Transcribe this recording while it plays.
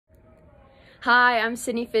Hi, I'm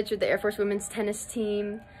Sydney Fitch with the Air Force Women's Tennis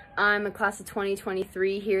Team. I'm a class of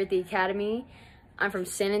 2023 here at the Academy. I'm from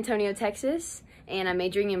San Antonio, Texas, and I'm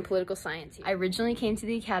majoring in political science. I originally came to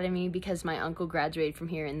the Academy because my uncle graduated from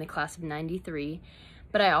here in the class of 93,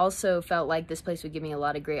 but I also felt like this place would give me a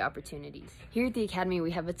lot of great opportunities. Here at the Academy,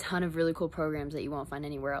 we have a ton of really cool programs that you won't find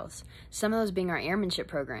anywhere else, some of those being our airmanship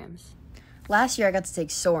programs. Last year, I got to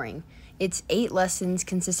take Soaring. It's 8 lessons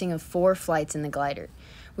consisting of 4 flights in the glider.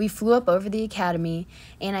 We flew up over the Academy,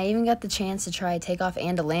 and I even got the chance to try a takeoff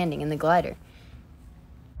and a landing in the glider.